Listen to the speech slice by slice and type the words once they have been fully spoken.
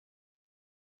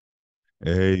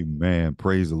Amen.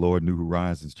 Praise the Lord, New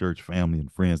Horizons Church family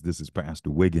and friends. This is Pastor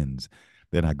Wiggins.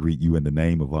 Then I greet you in the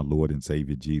name of our Lord and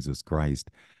Savior Jesus Christ.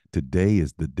 Today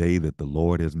is the day that the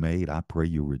Lord has made. I pray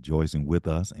you're rejoicing with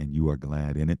us and you are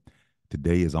glad in it.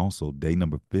 Today is also day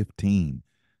number 15.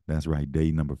 That's right,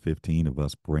 day number 15 of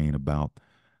us praying about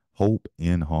hope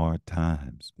in hard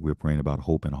times. We're praying about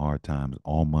hope in hard times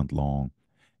all month long.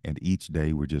 And each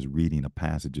day we're just reading a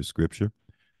passage of scripture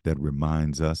that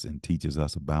reminds us and teaches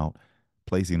us about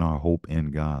placing our hope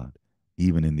in God.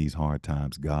 Even in these hard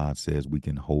times, God says we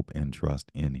can hope and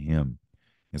trust in Him.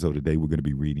 And so today we're going to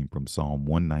be reading from Psalm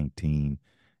 119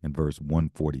 and verse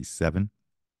 147.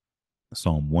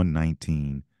 Psalm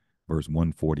 119, verse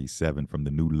 147 from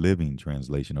the New Living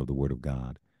Translation of the Word of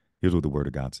God. Here's what the Word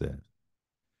of God says: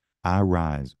 I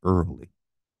rise early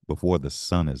before the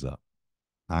sun is up.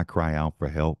 I cry out for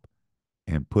help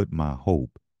and put my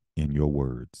hope in your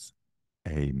words.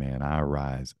 Amen. I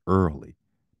rise early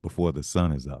before the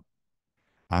sun is up.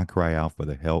 I cry out for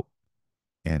the help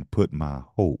and put my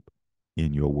hope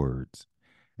in your words.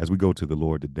 As we go to the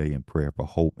Lord today in prayer for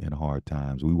hope in hard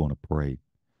times, we want to pray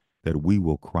that we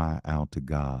will cry out to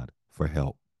God for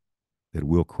help, that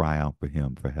we'll cry out for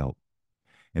Him for help.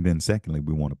 And then, secondly,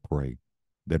 we want to pray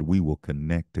that we will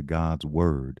connect to God's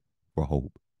word for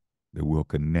hope, that we'll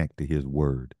connect to His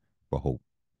word for hope.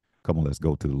 Come on, let's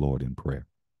go to the Lord in prayer.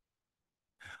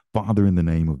 Father, in the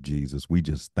name of Jesus, we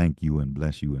just thank you and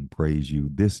bless you and praise you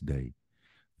this day.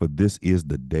 For this is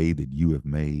the day that you have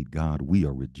made. God, we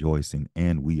are rejoicing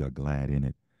and we are glad in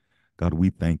it. God, we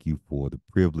thank you for the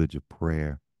privilege of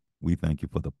prayer. We thank you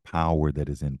for the power that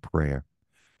is in prayer.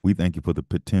 We thank you for the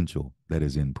potential that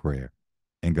is in prayer.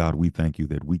 And God, we thank you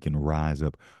that we can rise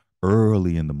up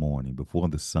early in the morning before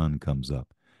the sun comes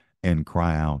up and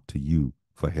cry out to you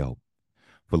for help.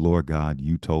 For Lord God,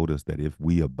 you told us that if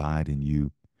we abide in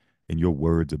you and your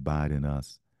words abide in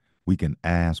us, we can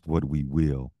ask what we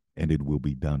will and it will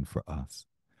be done for us.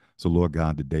 So, Lord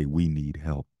God, today we need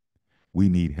help. We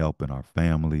need help in our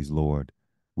families, Lord.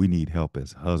 We need help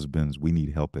as husbands. We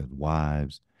need help as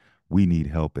wives. We need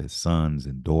help as sons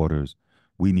and daughters.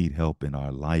 We need help in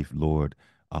our life, Lord,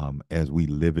 as we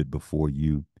live it before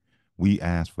you. We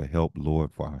ask for help,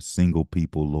 Lord, for our single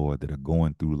people, Lord, that are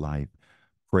going through life,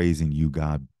 praising you,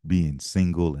 God, being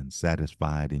single and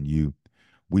satisfied in you.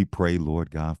 We pray,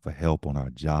 Lord God, for help on our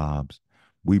jobs.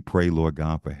 We pray, Lord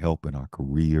God, for help in our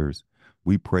careers.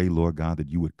 We pray, Lord God, that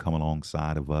you would come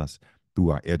alongside of us through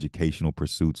our educational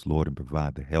pursuits, Lord, and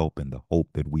provide the help and the hope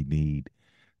that we need.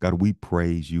 God, we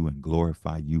praise you and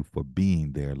glorify you for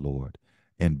being there, Lord,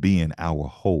 and being our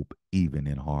hope even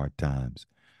in hard times.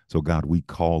 So, God, we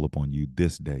call upon you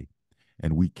this day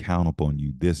and we count upon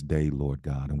you this day, Lord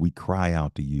God, and we cry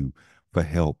out to you for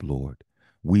help, Lord.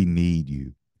 We need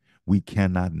you. We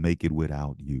cannot make it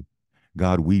without you.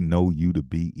 God, we know you to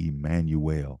be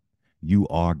Emmanuel. You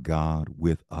are God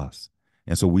with us.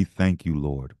 And so we thank you,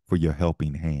 Lord, for your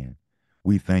helping hand.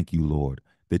 We thank you, Lord,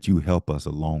 that you help us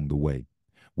along the way.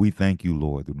 We thank you,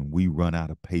 Lord, that when we run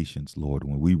out of patience, Lord,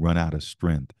 when we run out of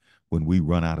strength, when we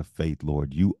run out of faith,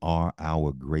 Lord, you are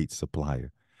our great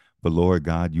supplier. But Lord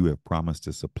God, you have promised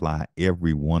to supply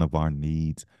every one of our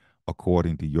needs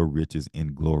according to your riches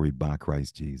in glory by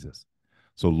Christ Jesus.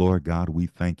 So, Lord God, we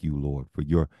thank you, Lord, for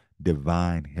your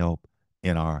divine help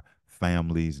in our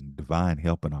families, and divine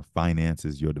help in our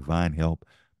finances, your divine help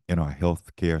in our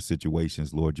health care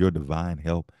situations, Lord, your divine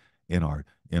help in our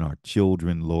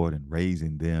children, Lord, and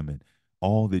raising them and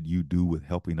all that you do with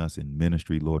helping us in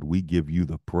ministry, Lord. We give you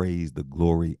the praise, the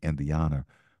glory, and the honor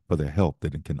for the help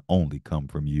that it can only come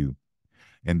from you.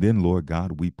 And then, Lord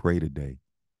God, we pray today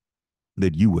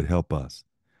that you would help us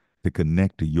to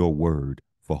connect to your word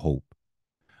for hope.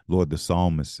 Lord, the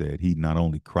psalmist said he not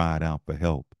only cried out for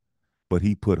help, but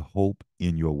he put hope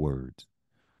in your words.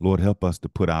 Lord, help us to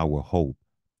put our hope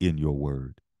in your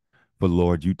word. For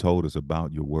Lord, you told us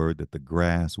about your word that the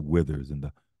grass withers and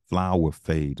the flower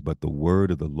fades, but the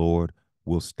word of the Lord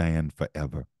will stand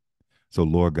forever. So,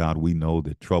 Lord God, we know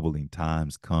that troubling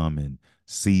times come in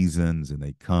seasons and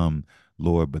they come,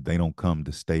 Lord, but they don't come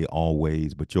to stay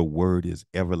always. But your word is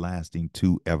everlasting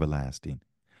to everlasting.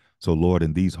 So, Lord,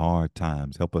 in these hard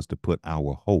times, help us to put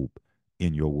our hope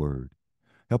in your word.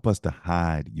 Help us to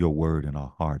hide your word in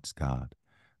our hearts, God,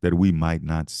 that we might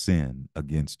not sin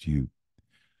against you.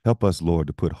 Help us, Lord,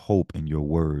 to put hope in your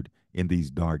word in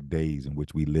these dark days in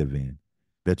which we live in,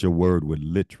 that your word would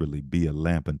literally be a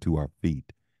lamp unto our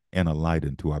feet and a light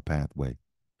unto our pathway.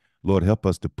 Lord, help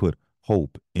us to put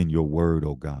hope in your word,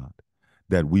 O God,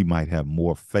 that we might have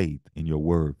more faith in your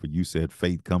word. For you said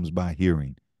faith comes by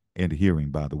hearing, and hearing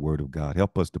by the word of God.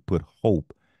 Help us to put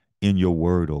hope in your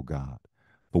word, O God,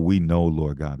 For we know,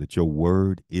 Lord God, that your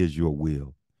word is your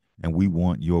will, and we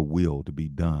want your will to be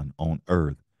done on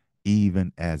earth,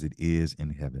 even as it is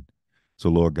in heaven. So,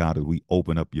 Lord God, as we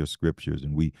open up your scriptures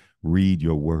and we read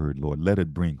your word, Lord, let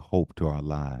it bring hope to our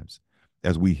lives.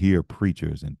 As we hear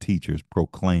preachers and teachers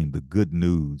proclaim the good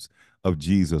news of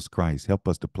Jesus Christ, help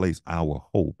us to place our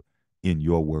hope in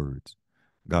your words.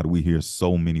 God, we hear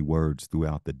so many words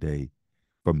throughout the day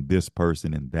from this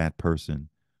person and that person,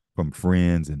 from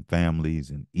friends and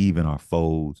families and even our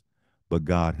foes. But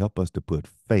God, help us to put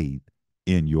faith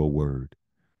in your word.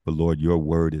 But Lord, your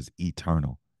word is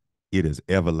eternal. It is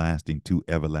everlasting to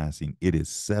everlasting. It is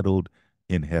settled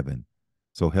in heaven.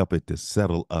 So help it to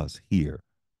settle us here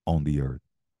on the earth.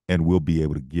 And we'll be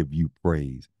able to give you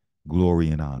praise, glory,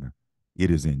 and honor. It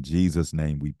is in Jesus'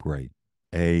 name we pray.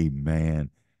 Amen.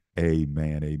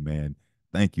 Amen. Amen.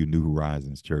 Thank you, New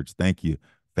Horizons Church. Thank you,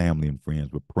 family and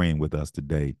friends, for praying with us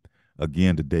today.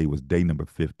 Again, today was day number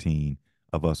 15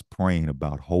 of us praying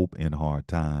about hope in hard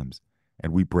times.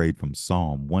 And we prayed from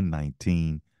Psalm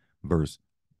 119, verse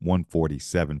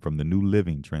 147 from the New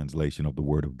Living Translation of the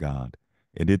Word of God.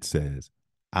 And it says,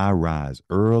 I rise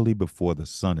early before the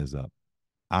sun is up.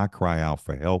 I cry out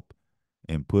for help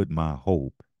and put my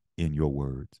hope in your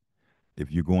words.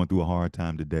 If you're going through a hard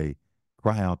time today,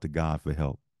 cry out to God for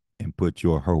help and put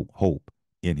your hope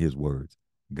in his words.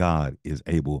 God is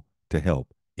able to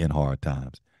help in hard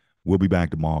times. We'll be back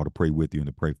tomorrow to pray with you and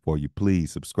to pray for you.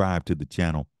 Please subscribe to the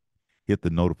channel. Hit the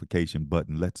notification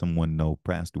button. Let someone know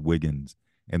Pastor Wiggins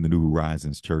and the New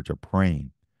Horizons Church are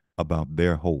praying about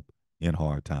their hope in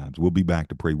hard times. We'll be back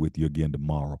to pray with you again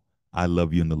tomorrow. I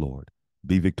love you in the Lord.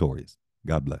 Be victorious.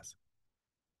 God bless.